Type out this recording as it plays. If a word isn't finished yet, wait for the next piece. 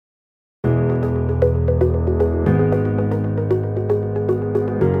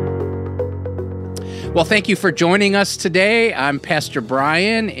Well, thank you for joining us today. I'm Pastor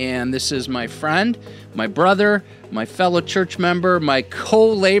Brian, and this is my friend, my brother, my fellow church member, my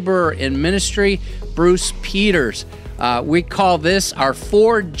co-laborer in ministry, Bruce Peters. We call this our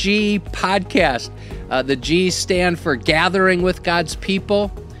 4G podcast. The G's stand for gathering with God's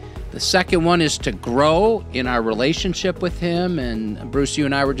people. The second one is to grow in our relationship with Him. And Bruce, you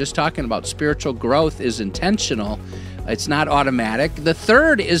and I were just talking about spiritual growth is intentional. It's not automatic. The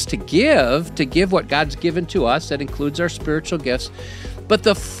third is to give what God's given to us. That includes our spiritual gifts. But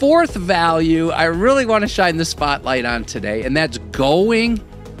the fourth value I really want to shine the spotlight on today, and that's going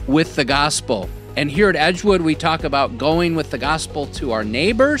with the gospel. And here at Edgewood, we talk about going with the gospel to our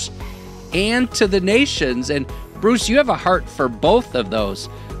neighbors and to the nations. And Bruce, you have a heart for both of those,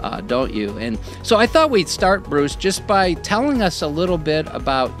 don't you? And so I thought we'd start, Bruce, just by telling us a little bit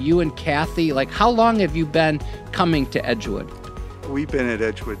about you and Kathy. Like, how long have you been coming to Edgewood? We've been at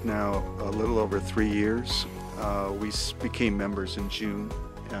Edgewood now a little over 3 years. We became members in June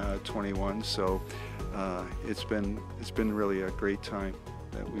 21, so it's been really a great time.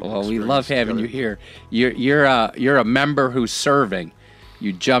 Well, we love having you here. You're a member who's serving.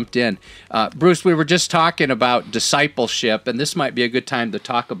 You jumped in. Bruce, we were just talking about discipleship, and this might be a good time to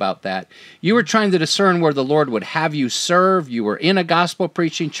talk about that. You were trying to discern where the Lord would have you serve. You were in a gospel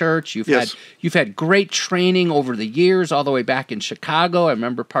preaching church. You've had great training over the years, all the way back in Chicago. I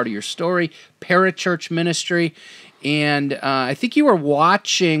remember part of your story, parachurch ministry. And I think you were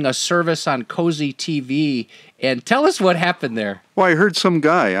watching a service on Cozy TV. And tell us what happened there. Well, I heard some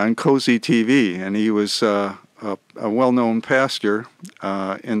guy on Cozy TV, and he was a well-known pastor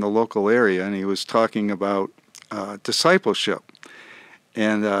in the local area, and he was talking about discipleship.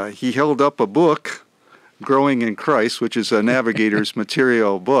 And he held up a book, Growing in Christ, which is a Navigator's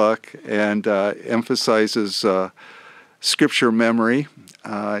Material book, and emphasizes scripture memory.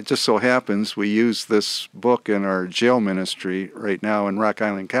 It just so happens we use this book in our jail ministry right now in Rock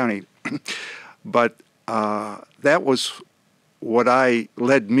Island County. But that was what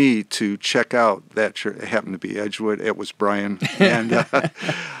led me to check out that church. It happened to be Edgewood. It was Brian. And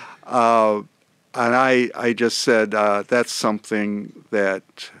I just said, that's something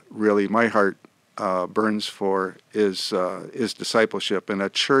that really my heart burns for is discipleship, and a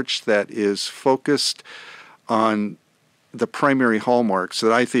church that is focused on the primary hallmarks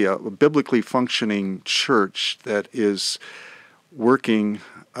that I think a biblically functioning church that is working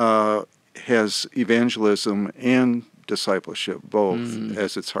has evangelism and discipleship both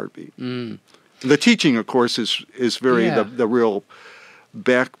as its heartbeat. The teaching, of course, is very the real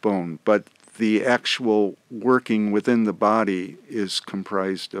backbone, but the actual working within the body is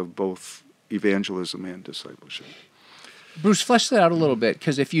comprised of both evangelism and discipleship. Bruce, flesh that out a little bit,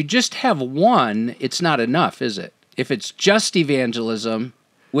 because if you just have one, it's not enough, is it? If it's just evangelism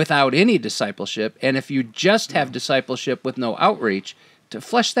without any discipleship, and if you just have discipleship with no outreach, to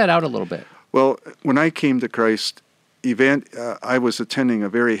flesh that out a little bit. Well, when I came to Christ, I was attending a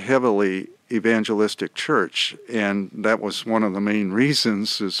very heavily evangelistic church, and that was one of the main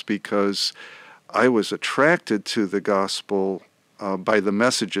reasons, is because I was attracted to the gospel by the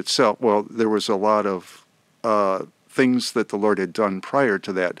message itself. Well, there was a lot of things that the Lord had done prior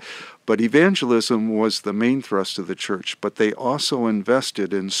to that, but evangelism was the main thrust of the church. But they also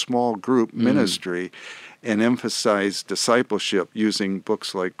invested in small group ministry and emphasized discipleship using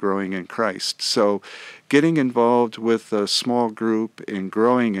books like Growing in Christ. So getting involved with a small group and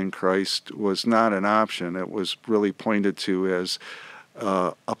growing in Christ was not an option. It was really pointed to as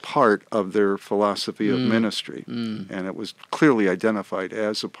a part of their philosophy of ministry, and it was clearly identified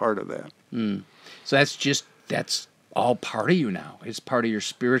as a part of that. So that's all part of you now. It's part of your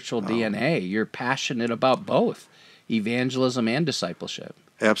spiritual DNA. You're passionate about both evangelism and discipleship.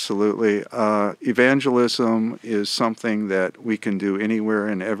 Absolutely. Evangelism is something that we can do anywhere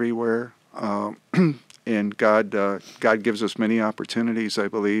and everywhere. And God gives us many opportunities, I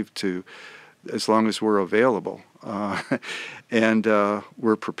believe, as long as we're available. And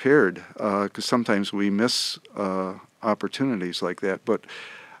we're prepared, because sometimes we miss opportunities like that. But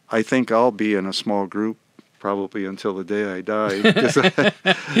I think I'll be in a small group probably until the day I die.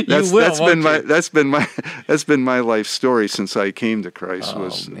 That's been my life story since I came to Christ.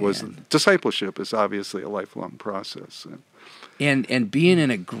 Was discipleship is obviously a lifelong process. And being in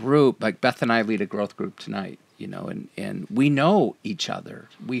a group, like Beth and I lead a growth group tonight, and we know each other.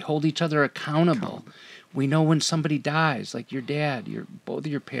 We hold each other accountable. We know when somebody dies, like your dad, both of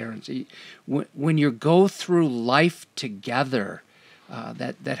your parents. When you go through life together,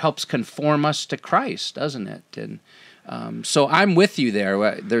 that helps conform us to Christ, doesn't it? And So I'm with you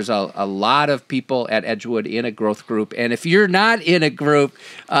there. There's a lot of people at Edgewood in a growth group. And if you're not in a group,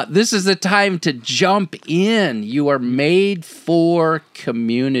 this is the time to jump in. You are made for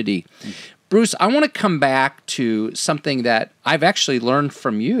community. Bruce, I want to come back to something that I've actually learned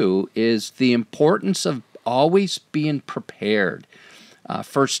from you is the importance of always being prepared.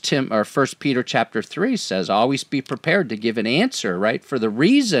 First Peter chapter 3 says, always be prepared to give an answer, right, for the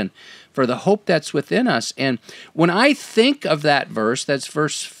reason, for the hope that's within us. And when I think of that verse, that's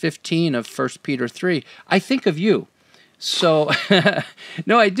verse 15 of First Peter 3, I think of you. So,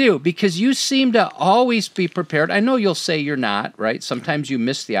 no, I do, because you seem to always be prepared. I know you'll say you're not, right? Sometimes you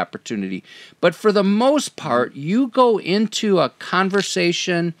miss the opportunity. But for the most part, you go into a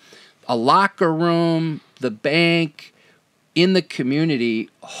conversation, a locker room, the bank, in the community,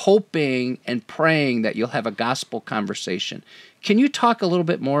 hoping and praying that you'll have a gospel conversation. Can you talk a little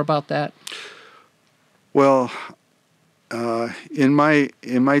bit more about that? Well, in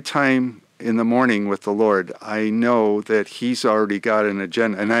my time in the morning with the Lord, I know that He's already got an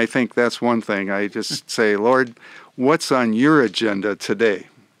agenda, and I think that's one thing. I just say, Lord, what's on your agenda today?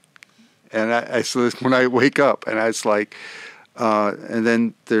 And I so when I wake up, and it's like, and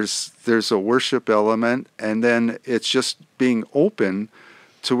then there's a worship element, and then it's just being open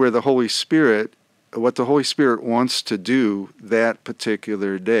to where the Holy Spirit, what the Holy Spirit wants to do that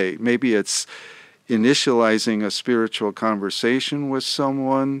particular day. Maybe it's initializing a spiritual conversation with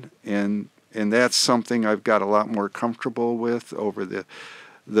someone, and that's something I've got a lot more comfortable with over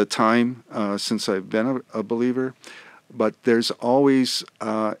the time since I've been a believer. But there's always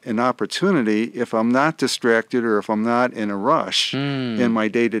an opportunity if I'm not distracted or if I'm not in a rush in my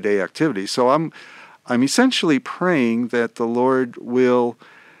day-to-day activities. So I'm essentially praying that the Lord will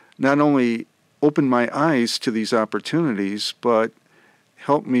not only open my eyes to these opportunities, but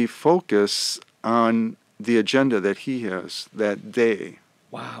help me focus on the agenda that He has that day.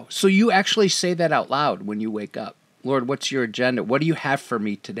 Wow. So you actually say that out loud when you wake up. Lord, what's your agenda? What do you have for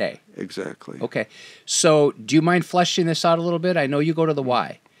me today? Exactly. Okay. So do you mind fleshing this out a little bit? I know you go to the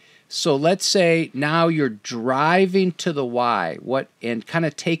Y. So let's say now you're driving to the Y. And kind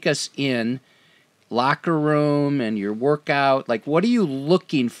of take us in locker room and your workout. Like, what are you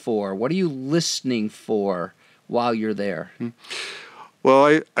looking for? What are you listening for while you're there?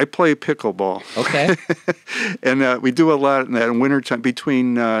 Well, I play pickleball. Okay. And we do a lot in that in wintertime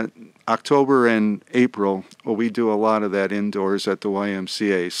between October and April. Well, we do a lot of that indoors at the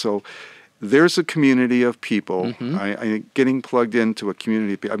YMCA. So there's a community of people. I'm getting plugged into a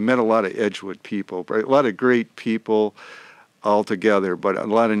community. I've met a lot of Edgewood people, a lot of great people all together, but a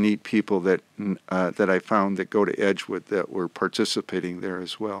lot of neat people that I found that go to Edgewood that were participating there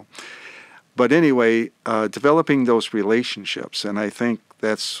as well. But anyway, developing those relationships, and I think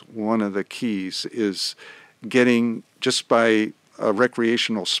that's one of the keys, is getting, just by a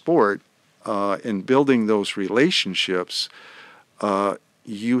recreational sport, and building those relationships,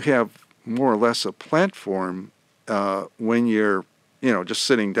 you have more or less a platform when you're, just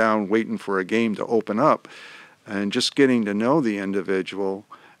sitting down waiting for a game to open up, and just getting to know the individual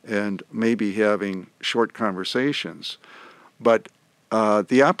and maybe having short conversations. But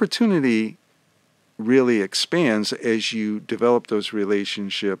the opportunity really expands as you develop those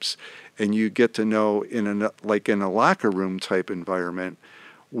relationships and you get to know in a locker room type environment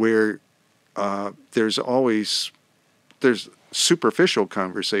where there's superficial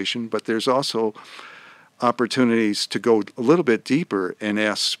conversation, but there's also opportunities to go a little bit deeper and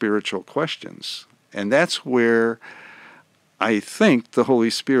ask spiritual questions. And that's where I think the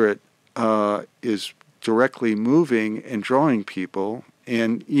Holy Spirit is directly moving and drawing people.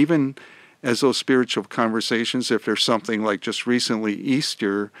 And even as those spiritual conversations, if there's something like just recently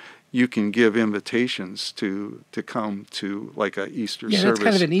Easter, you can give invitations to come to like a Easter service. Yeah, that's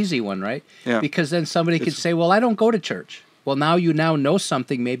kind of an easy one, right? Yeah. Because then somebody could say, well, I don't go to church. Well, now you know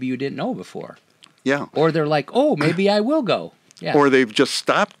something maybe you didn't know before. Yeah. Or they're like, oh, maybe I will go. Yeah. Or they've just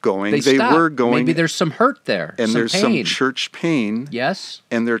stopped going. They were going. Maybe there's some hurt there. And there's pain. some church pain. Yes.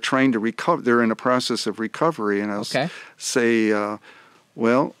 And they're trying to recover. They're in a process of recovery. And I'll say,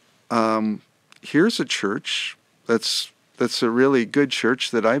 here's a church that's a really good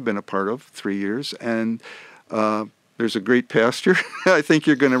church that I've been a part of 3 years. And there's a great pastor. I think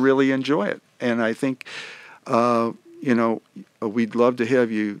you're going to really enjoy it. And I think, we'd love to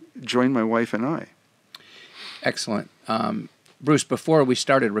have you join my wife and I. Excellent. Bruce, before we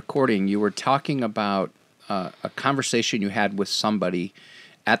started recording, you were talking about a conversation you had with somebody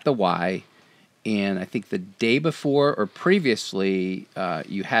at the Y, and I think the day before or previously,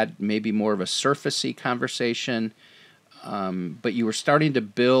 you had maybe more of a surfacey conversation. but you were starting to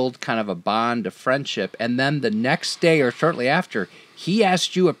build kind of a bond of friendship. And then the next day or shortly after, he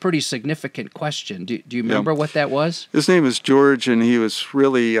asked you a pretty significant question. Do you remember what that was? His name is George, and he was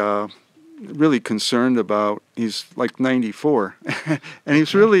really concerned about, he's like 94, and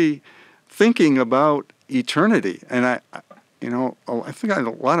he's really thinking about eternity. And I think a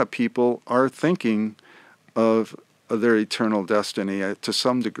lot of people are thinking of their eternal destiny to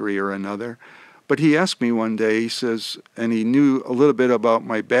some degree or another. But he asked me one day, he says, and he knew a little bit about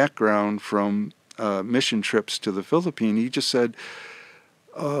my background from mission trips to the Philippines. He just said,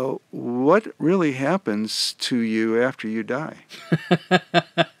 what really happens to you after you die?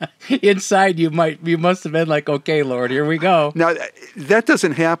 Inside you must have been like, okay, Lord, here we go. Now, that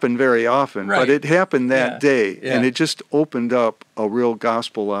doesn't happen very often, right. But it happened that day, yeah. And it just opened up a real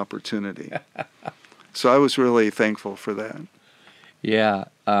gospel opportunity. So I was really thankful for that. Yeah.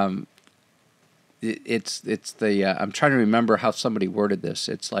 It's the, I'm trying to remember how somebody worded this.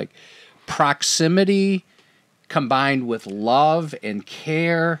 It's like proximity combined with love and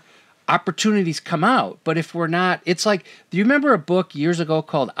care, opportunities come out. But if we're not, it's like, do you remember a book years ago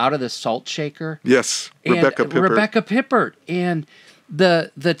called Out of the Salt Shaker? Yes, Rebecca Pippert. And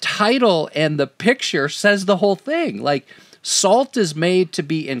the title and the picture says the whole thing. Like, salt is made to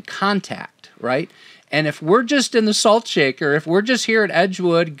be in contact, right? And if we're just in the salt shaker, if we're just here at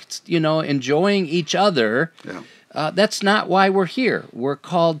Edgewood, enjoying each other, that's not why we're here. We're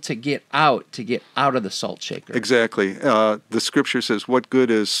called to get out of the salt shaker. Exactly. The scripture says, what good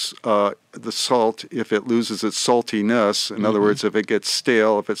is the salt if it loses its saltiness? In other words, if it gets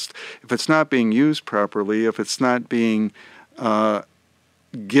stale, if it's not being used properly, if it's not being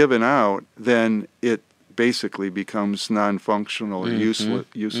given out, then it basically becomes non-functional or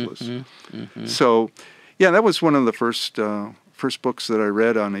useless. So, that was one of the first books that I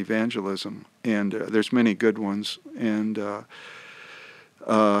read on evangelism, and there's many good ones, and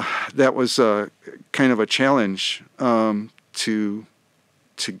that was kind of a challenge to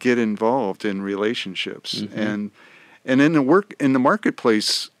get involved in relationships, and in the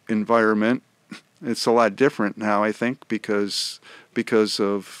marketplace environment, it's a lot different now, I think, because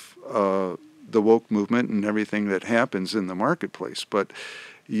of the woke movement and everything that happens in the marketplace. But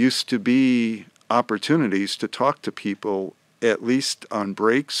used to be opportunities to talk to people at least on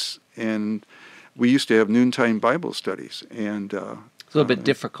breaks, and we used to have noontime Bible studies. And it's a little bit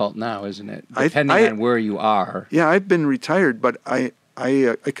difficult now, isn't it? Depending on where you are. Yeah, I've been retired, but I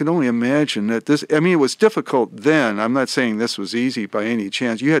can only imagine that this. I mean, it was difficult then. I'm not saying this was easy by any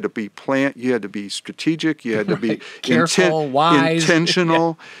chance. You had to be you had to be strategic. You had to be careful, wise,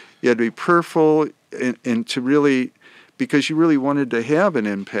 intentional. You had to be prayerful, and to really, because you really wanted to have an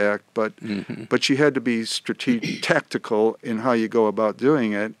impact, but you had to be strategic, tactical in how you go about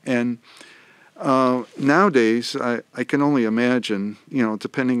doing it. And nowadays, I can only imagine,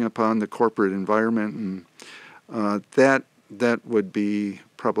 depending upon the corporate environment, and that would be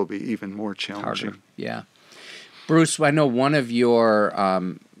probably even more challenging. Harder. Yeah. Bruce, I know one of your,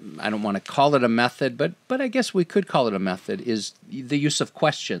 I don't want to call it a method, but I guess we could call it a method, is the use of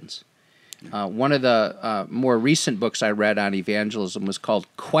questions. One of the more recent books I read on evangelism was called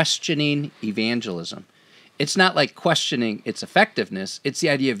Questioning Evangelism. It's not like questioning its effectiveness. It's the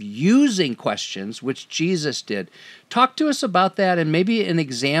idea of using questions, which Jesus did. Talk to us about that, and maybe an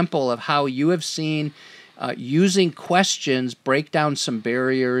example of how you have seen using questions break down some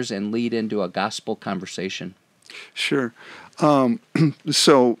barriers and lead into a gospel conversation. Sure.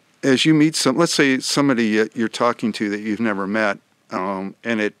 So as you meet let's say somebody you're talking to that you've never met, and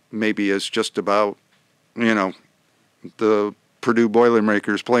it maybe is just about, the Purdue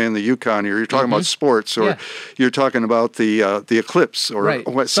Boilermakers playing the Yukon, or you're talking about sports, or you're talking about the eclipse,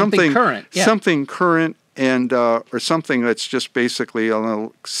 or something current, something current, and or something that's just basically on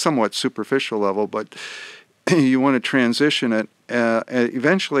a somewhat superficial level, but you want to transition it.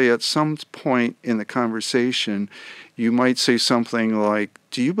 Eventually, at some point in the conversation, you might say something like,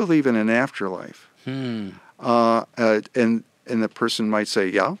 "Do you believe in an afterlife?" And the person might say,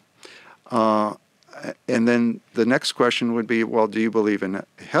 "Yeah." And then the next question would be, "Well, do you believe in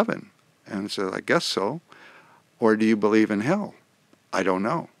heaven?" And I said, "I guess so." Or, "Do you believe in hell?" "I don't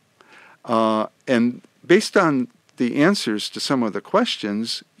know." And based on the answers to some of the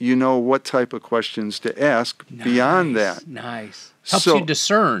questions, you know what type of questions to ask beyond that. Nice. Helps you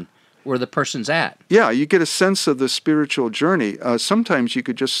discern where the person's at. Yeah, you get a sense of the spiritual journey. Sometimes you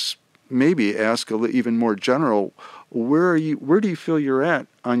could just maybe ask even more general, where do you feel you're at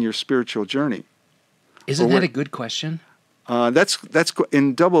on your spiritual journey? Isn't that a good question? That's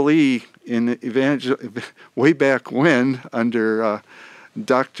in Double E in way back when under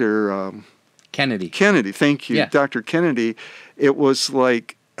Dr. Kennedy. Kennedy, thank you. Yeah. Dr. Kennedy, it was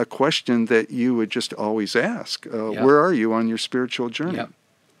like a question that you would just always ask. Where are you on your spiritual journey? Yep.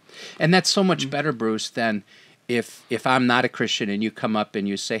 And that's so much better, Bruce, than if I'm not a Christian and you come up and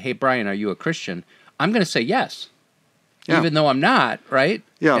you say, hey, Brian, are you a Christian? I'm going to say yes, even though I'm not, right?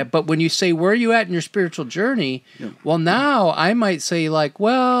 Yeah. But when you say, where are you at in your spiritual journey? Yeah. Well, now I might say like,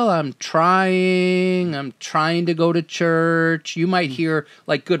 well, I'm trying to go to church. You might hear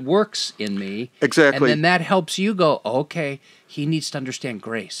like good works in me. Exactly. And then that helps you go, okay, he needs to understand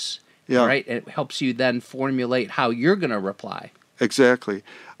grace. Yeah. Right? It helps you then formulate how you're going to reply. Exactly.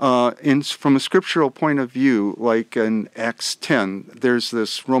 From a scriptural point of view, like in Acts 10, there's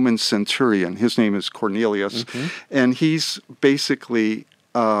this Roman centurion. His name is Cornelius, and he's basically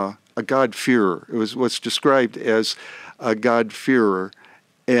a God-fearer. It was what's described as a God-fearer,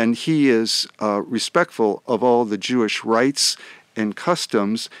 and he is respectful of all the Jewish rites and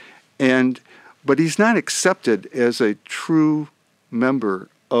customs, but he's not accepted as a true member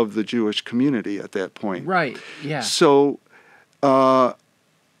of the Jewish community at that point. Right, yeah. So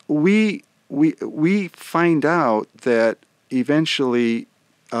we find out that eventually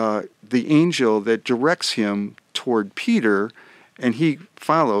the angel that directs him toward Peter, and he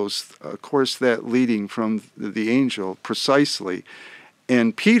follows, of course, that leading from the angel precisely.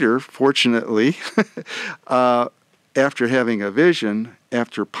 And Peter, fortunately, after having a vision,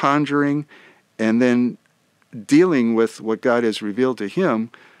 after pondering, and then dealing with what God has revealed to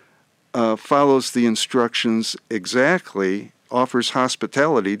him, follows the instructions exactly, offers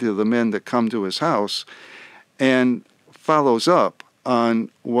hospitality to the men that come to his house, and follows up on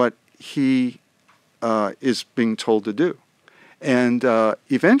what he is being told to do. And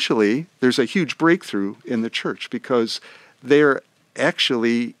eventually, there's a huge breakthrough in the church because they're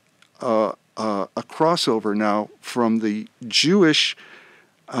actually a crossover now from the Jewish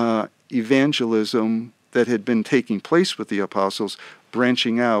evangelism that had been taking place with the apostles,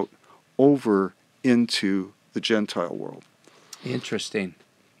 branching out over into the Gentile world. Interesting.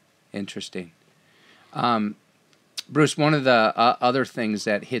 Bruce, one of the other things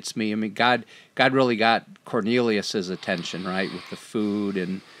that hits me, I mean, God really got Cornelius's attention, right, with the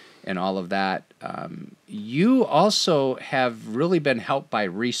food and all of that. You also have really been helped by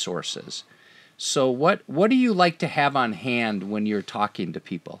resources. So what do you like to have on hand when you're talking to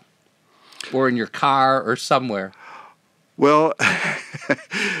people? Or in your car or somewhere? Well,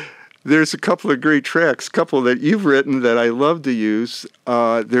 there's a couple of great tracks, a couple that you've written that I love to use.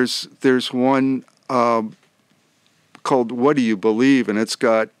 There's one called What Do You Believe? And it's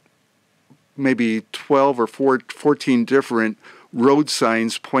got maybe 12 or 14 different road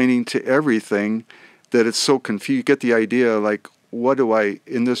signs pointing to everything that it's so confused. You get the idea, like, what do I,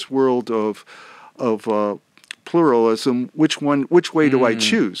 in this world of pluralism, which way do I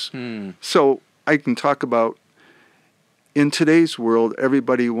choose? So I can talk about, in today's world,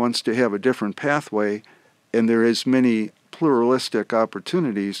 everybody wants to have a different pathway, and there is many pluralistic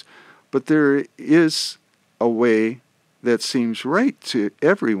opportunities, but there is a way that seems right to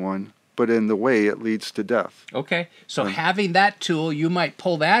everyone, but in the way it leads to death. Okay, so having that tool, you might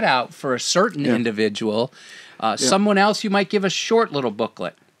pull that out for a certain individual. Someone else, you might give a short little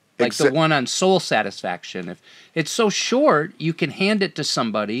booklet, like the one on soul satisfaction. If it's so short, you can hand it to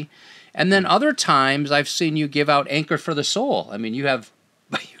somebody. And then other times, I've seen you give out Anchor for the Soul. I mean, you have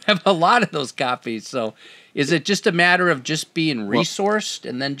a lot of those copies. So is it just a matter of just being resourced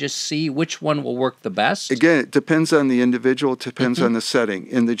and then just see which one will work the best? Again, it depends on the individual. It depends on the setting.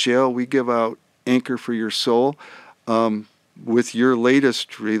 In the jail, we give out Anchor for Your Soul. With your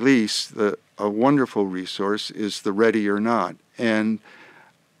latest release, a wonderful resource is the Ready or Not. And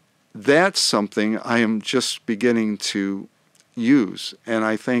that's something I am just beginning to use. And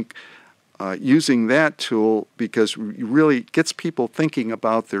I think using that tool, because it really gets people thinking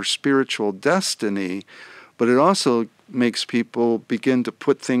about their spiritual destiny, but it also makes people begin to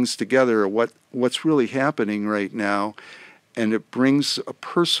put things together, what's really happening right now, and it brings a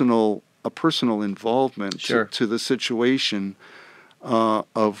personal involvement to the situation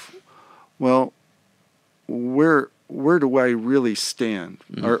of, well, where do I really stand,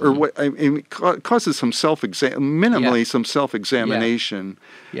 or what? I mean, it causes some minimally some self-examination.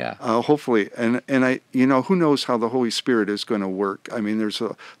 Hopefully, and I, who knows how the Holy Spirit is going to work? I mean, there's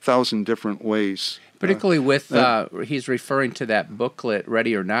 1,000 different ways. Particularly with he's referring to that booklet,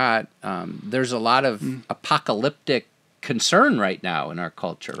 Ready or Not. There's a lot of apocalyptic concern right now in our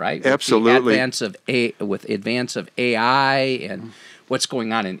culture, right? Absolutely. With the advance of AI and what's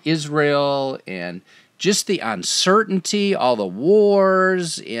going on in Israel and just the uncertainty, all the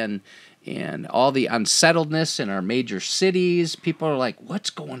wars and all the unsettledness in our major cities. People are like,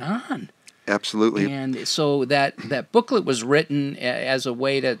 what's going on? Absolutely. And so that booklet was written as a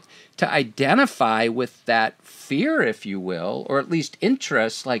way to identify with that fear, if you will, or at least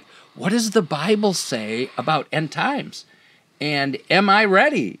interest, like, what does the Bible say about end times? And am I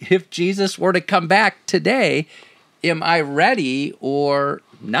ready? If Jesus were to come back today, am I ready or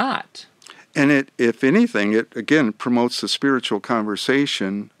not? And if anything, it again promotes the spiritual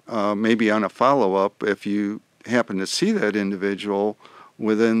conversation, maybe on a follow-up if you happen to see that individual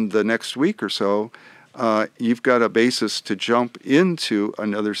within the next week or so. You've got a basis to jump into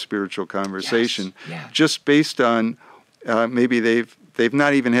another spiritual conversation, just based on maybe they've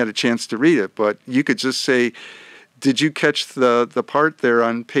not even had a chance to read it, but you could just say, did you catch the part there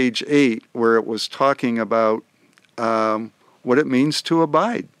on page 8 where it was talking about what it means to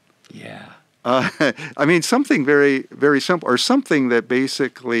abide? Yeah. I mean, something very, very simple, or something that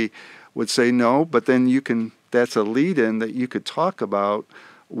basically would say no, but then that's a lead-in that you could talk about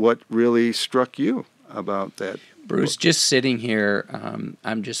what really struck you about that. Bruce, just sitting here,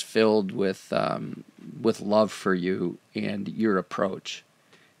 I'm just filled with love for you and your approach.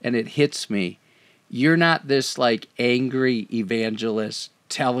 And it hits me. You're not this like angry evangelist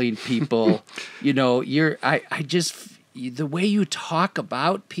telling people, the way you talk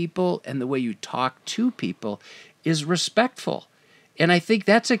about people and the way you talk to people is respectful. And I think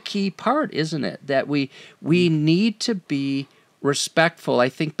that's a key part, isn't it? That we need to be respectful. I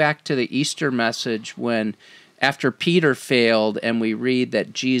think back to the Easter message when after Peter failed and we read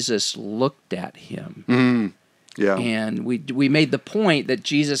that Jesus looked at him. Mm-hmm. Yeah. And we made the point that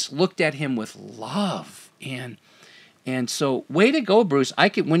Jesus looked at him with love. And so, way to go, Bruce.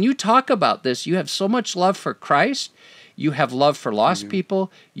 When you talk about this, you have so much love for Christ. You have love for lost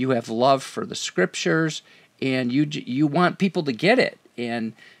people. You have love for the Scriptures, and you want people to get it.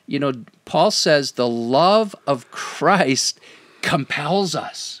 And Paul says the love of Christ compels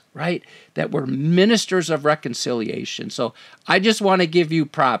us, right? That we're ministers of reconciliation. So I just want to give you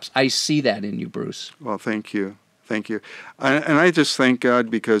props. I see that in you, Bruce. Well, thank you. Thank you. And I just thank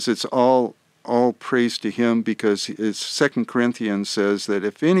God because it's all praise to Him, because 2 Corinthians says that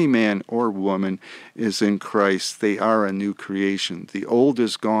if any man or woman is in Christ, they are a new creation. The old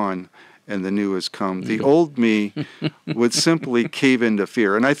is gone and the new has come. The old me would simply cave into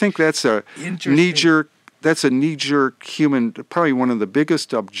fear. And I think that's a knee-jerk human, probably one of the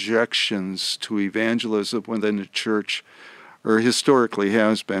biggest objections to evangelism within the church, or historically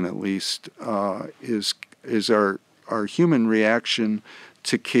has been at least, is our human reaction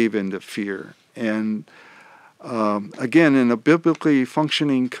to cave into fear. And again, in a biblically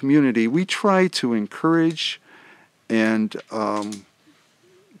functioning community, we try to encourage and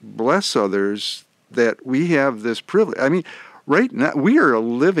bless others that we have this privilege. I mean, right now, we are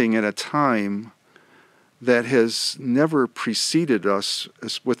living in a time that has never preceded us,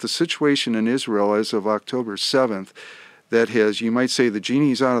 with the situation in Israel as of October 7th, that has, you might say, the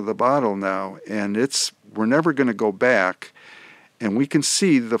genie's out of the bottle now, and we're never going to go back. And we can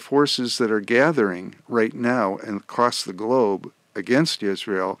see the forces that are gathering right now and across the globe against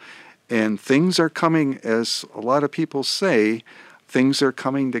Israel. And things are coming, as a lot of people say, things are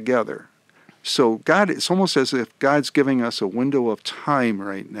coming together. So it's almost as if God's giving us a window of time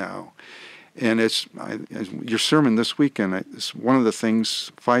right now. And your sermon this weekend, it's one of the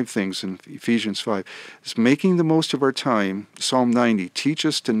things, 5 things in Ephesians 5, is making the most of our time. Psalm 90, teach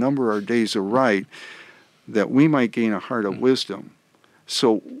us to number our days aright, that we might gain a heart of wisdom.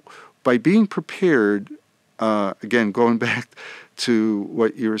 So by being prepared, again, going back to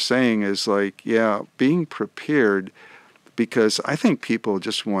what you were saying, is like, being prepared, because I think people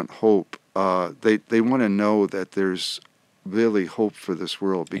just want hope. They want to know that there's really hope for this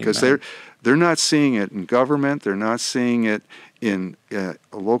world, because Amen. They're not seeing it in government, they're not seeing it in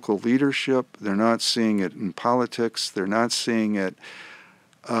local leadership, they're not seeing it in politics, they're not seeing it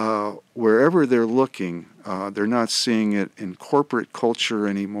wherever they're looking. They're not seeing it in corporate culture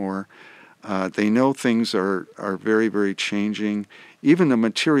anymore. They know things are very, very changing. Even the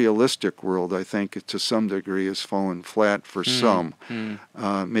materialistic world, I think, to some degree, has fallen flat for some.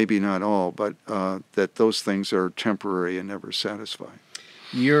 Maybe not all, but that those things are temporary and never satisfy.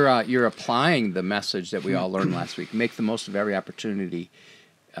 You're applying the message that we all learned last week. Make the most of every opportunity,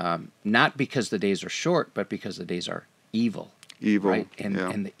 not because the days are short, but because the days are evil. Right?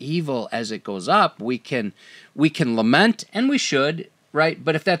 And the evil, as it goes up, we can lament, and we should, right?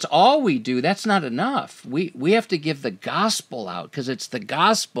 But if that's all we do, that's not enough. We have to give the gospel out, because it's the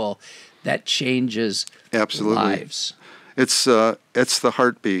gospel that changes lives. It's the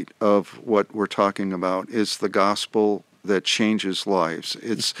heartbeat of what we're talking about. It's the gospel that changes lives.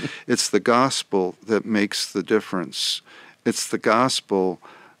 It's the gospel that makes the difference. It's the gospel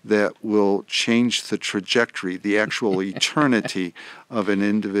that will change the trajectory, the actual eternity of an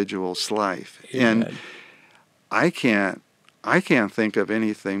individual's life. Amen. And I can't think of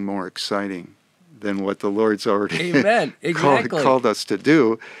anything more exciting than what the Lord's already Amen. Exactly. called us to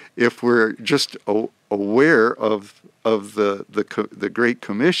do, if we're just aware of the Great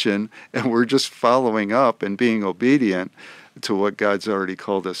Commission, and we're just following up and being obedient to what God's already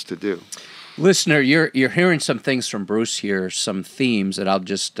called us to do. Listener, you're hearing some things from Bruce here, some themes that I'll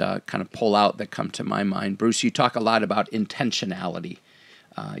just kind of pull out that come to my mind. Bruce, you talk a lot about intentionality.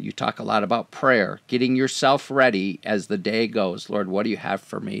 You talk a lot about prayer, getting yourself ready as the day goes. Lord, what do you have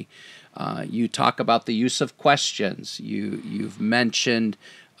for me? You talk about the use of questions. You've mentioned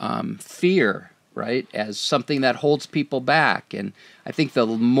fear, right, as something that holds people back. And I think the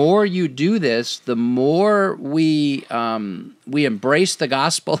more you do this, the more we embrace the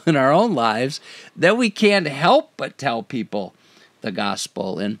gospel in our own lives, that we can't help but tell people the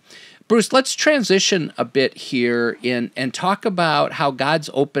gospel. And Bruce, let's transition a bit here and talk about how God's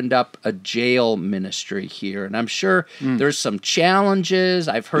opened up a jail ministry here. And I'm sure there's some challenges.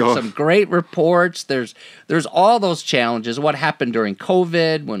 I've heard some great reports. There's all those challenges. What happened during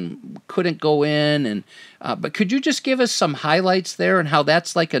COVID when we couldn't go in, and but could you just give us some highlights there and how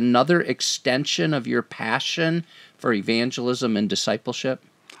that's like another extension of your passion for evangelism and discipleship?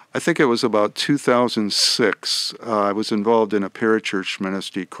 I think it was about 2006. I was involved in a parachurch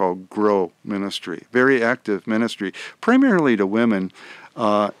ministry called Grow Ministry, very active ministry, primarily to women,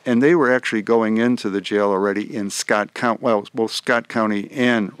 and they were actually going into the jail already in Scott County, well, both Scott County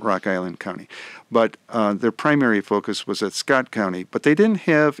and Rock Island County, but their primary focus was at Scott County. But they didn't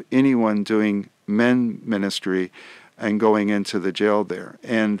have anyone doing men ministry and going into the jail there,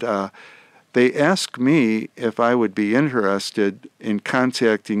 and they asked me if I would be interested in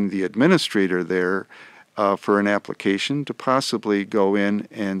contacting the administrator there for an application to possibly go in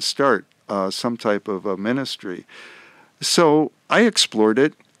and start some type of a ministry. So I explored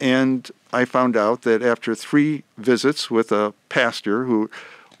it, and I found out that after 3 visits with a pastor who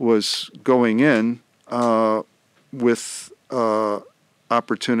was going in with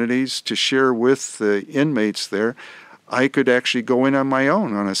opportunities to share with the inmates there, I could actually go in on my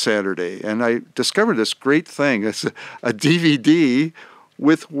own on a Saturday. And I discovered this great thing. It's a DVD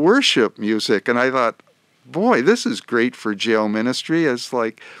with worship music. And I thought, boy, this is great for jail ministry. It's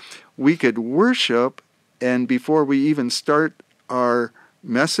like we could worship, and before we even start our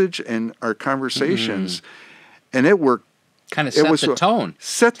message and our conversations, and it worked. Kind of set the tone.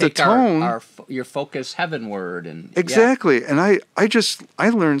 Set the tone. Your focus heavenward. And exactly. Yeah. And I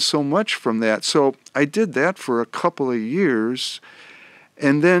learned so much from that. So I did that for a couple of years.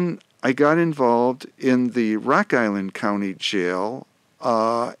 And then I got involved in the Rock Island County Jail.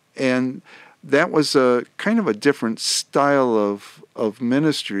 And that was a kind of a different style of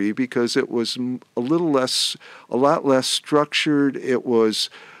ministry, because it was a lot less structured. It was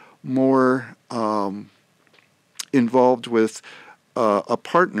more involved with a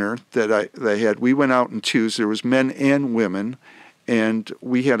partner that they had. We went out in twos. There was men and women, and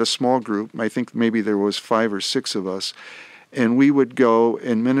we had a small group. I think maybe there was 5 or 6 of us, and we would go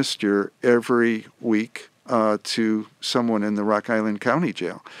and minister every week to someone in the Rock Island County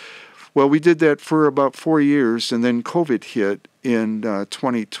Jail. Well, we did that for about 4 years, and then COVID hit in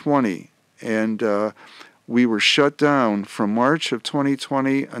 2020, and we were shut down from March of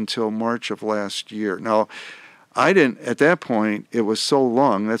 2020 until March of last year. Now, I didn't, at that point, it was so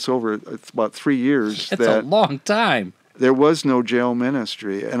long, it's about 3 years. That's a long time. There was no jail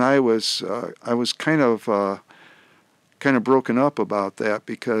ministry, and I was kind of broken up about that,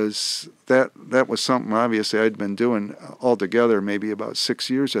 because that was something obviously I'd been doing altogether maybe about 6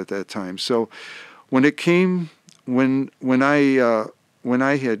 years at that time. So when it came, when I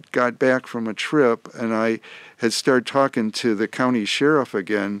had got back from a trip and I had started talking to the county sheriff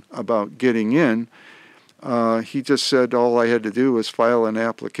again about getting in, he just said all I had to do was file an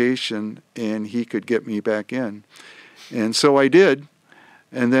application and he could get me back in. And so I did.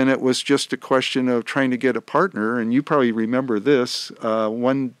 And then it was just a question of trying to get a partner. And you probably remember this.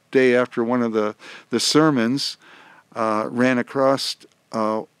 One day after one of the sermons, ran across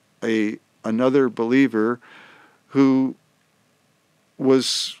another believer who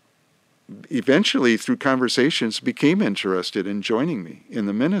was eventually, through conversations, became interested in joining me in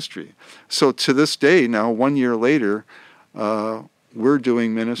the ministry. So to this day, now 1 year later, we're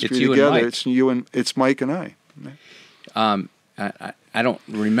doing ministry together. It's Mike and I. I don't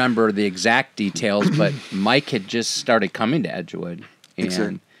remember the exact details, but Mike had just started coming to Edgewood,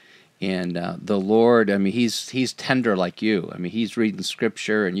 and the Lord, I mean, he's tender like you. I mean, he's reading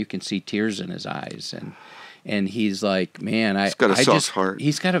Scripture, and you can see tears in his eyes, And he's like, man, he's got a soft heart.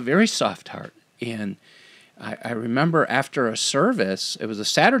 He's got a very soft heart. And I remember after a service, it was a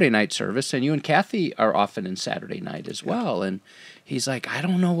Saturday night service, and you and Kathy are often in Saturday night as well. And he's like, I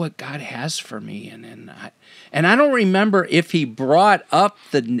don't know what God has for me. And I don't remember if he brought up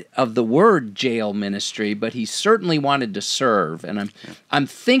the word jail ministry, but he certainly wanted to serve. And I'm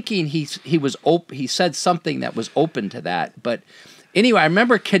thinking he said something that was open to that. But anyway, I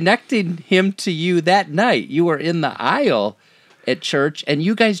remember connecting him to you that night. You were in the aisle at church, and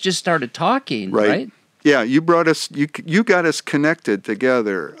you guys just started talking, right? Yeah, you brought us. You got us connected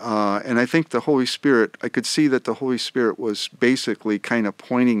together, and I think the Holy Spirit. I could see that the Holy Spirit was basically kind of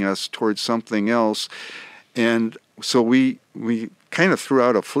pointing us towards something else, and so we kind of threw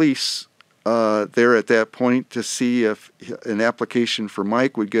out a fleece there at that point to see if an application for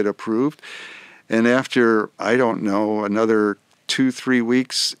Mike would get approved, and after I don't know another 2-3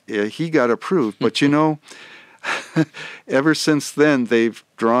 weeks, he got approved. But ever since then, they've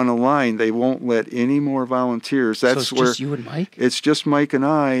drawn a line. They won't let any more volunteers. That's so it's just you and Mike? It's just Mike and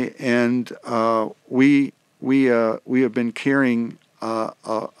I, and we have been carrying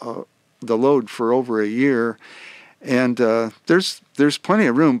the load for over a year, and there's plenty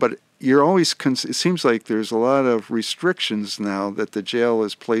of room, but you're always. It seems like there's a lot of restrictions now that the jail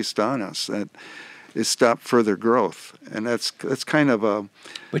has placed on us that is stop further growth, and that's kind of a.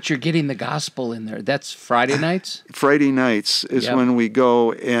 But you're getting the gospel in there. That's Friday nights? Friday nights is when we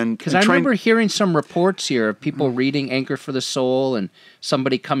go. Because I remember hearing some reports here of people reading Anchor for the Soul and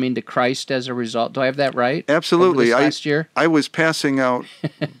somebody coming to Christ as a result. Do I have that right? Absolutely. Last year? I was passing out.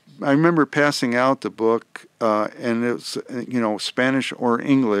 I remember passing out the book, and it was, Spanish or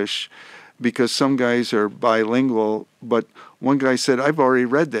English, because some guys are bilingual. But one guy said, I've already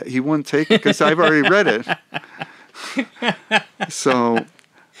read that. He wouldn't take it because I've already read it. So...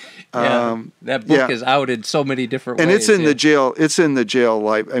 that book is out in so many different ways. And it's in the jail. It's in the jail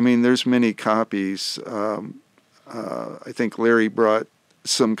library. I mean, there's many copies. I think Larry brought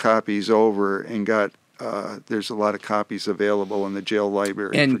some copies over and got. There's a lot of copies available in the jail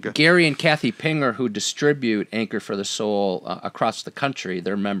library. And Gary and Kathy Pinger, who distribute Anchor for the Soul across the country,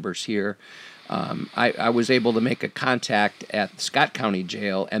 they're members here. I was able to make a contact at Scott County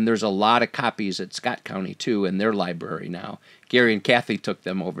Jail, and there's a lot of copies at Scott County, too, in their library now. Gary and Kathy took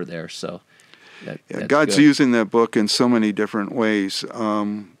them over there, so that's God's good. using that book in so many different ways.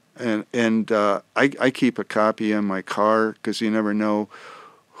 I keep a copy in my car because you never know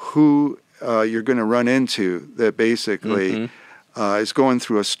who you're going to run into that basically is going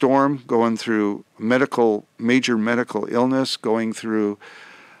through a storm, going through major medical illness, going through...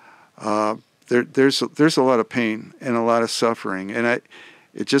 There's a lot of pain and a lot of suffering, and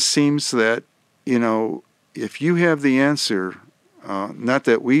it just seems that if you have the answer, not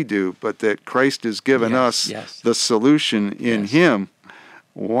that we do, but that Christ has given us the solution in Him,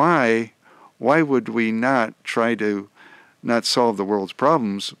 why would we not try to not solve the world's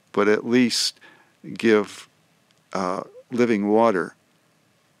problems, but at least give living water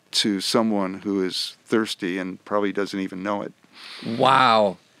to someone who is thirsty and probably doesn't even know it?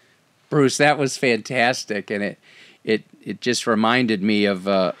 Wow. Bruce, that was fantastic, and it just reminded me of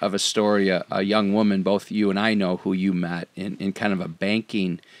a story, a young woman, both you and I know, who you met in kind of a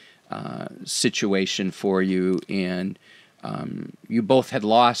banking situation for you, and you both had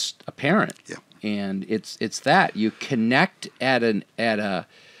lost a parent. Yeah. And it's that you connect the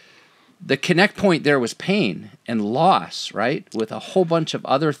connect point there was pain and loss, right, with a whole bunch of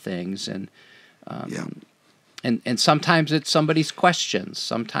other things, and And sometimes it's somebody's questions,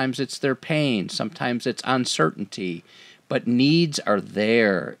 sometimes it's their pain, sometimes it's uncertainty, but needs are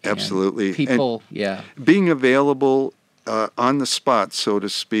there. Absolutely. People, being available on the spot, so to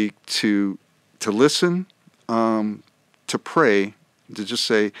speak, to listen, to pray, to just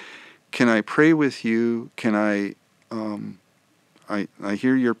say, "Can I pray with you? Can I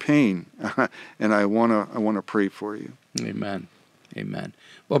hear your pain, and I wanna pray for you." Amen. Amen.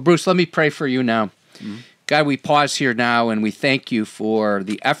 Well, Bruce, let me pray for you now. Mm-hmm. God, we pause here now, and we thank you for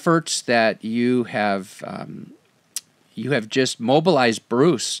the efforts that you have just mobilized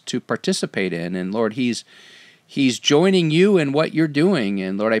Bruce to participate in. And Lord, he's joining you in what you're doing.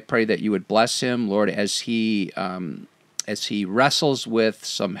 And Lord, I pray that you would bless him, Lord, as he wrestles with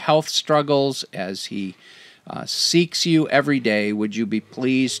some health struggles, as he seeks you every day. Would you be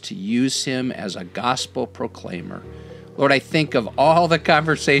pleased to use him as a gospel proclaimer? Lord, I think of all the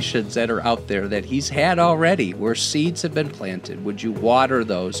conversations that are out there that he's had already where seeds have been planted. Would you water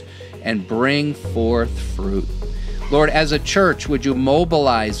those and bring forth fruit? Lord, as a church, would you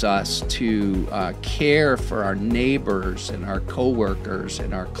mobilize us to care for our neighbors and our coworkers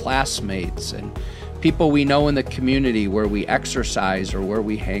and our classmates and people we know in the community where we exercise or where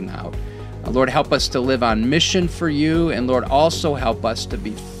we hang out. Lord, help us to live on mission for you, and Lord, also help us to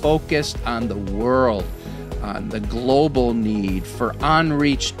be focused on the world, on the global need for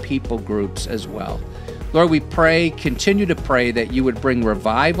unreached people groups as well. Lord, we continue to pray that you would bring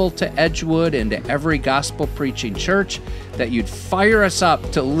revival to Edgewood and to every gospel-preaching church, that you'd fire us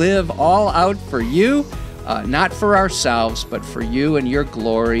up to live all out for you, not for ourselves, but for you and your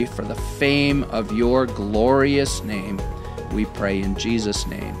glory, for the fame of your glorious name. We pray in Jesus'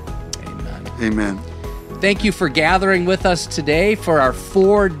 name. Amen. Amen. Thank you for gathering with us today for our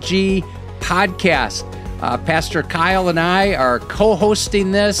 4G podcast. Pastor Kyle and I are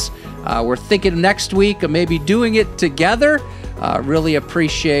co-hosting this. We're thinking next week of maybe doing it together. Really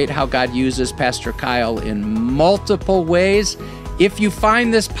appreciate how God uses Pastor Kyle in multiple ways. If you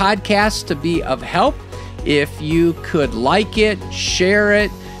find this podcast to be of help, if you could like it, share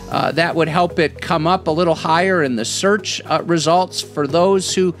it, that would help it come up a little higher in the search results for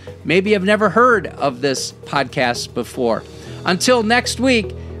those who maybe have never heard of this podcast before. Until next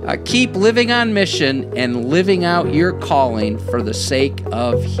week, keep living on mission and living out your calling for the sake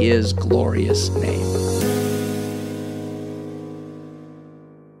of His glorious name.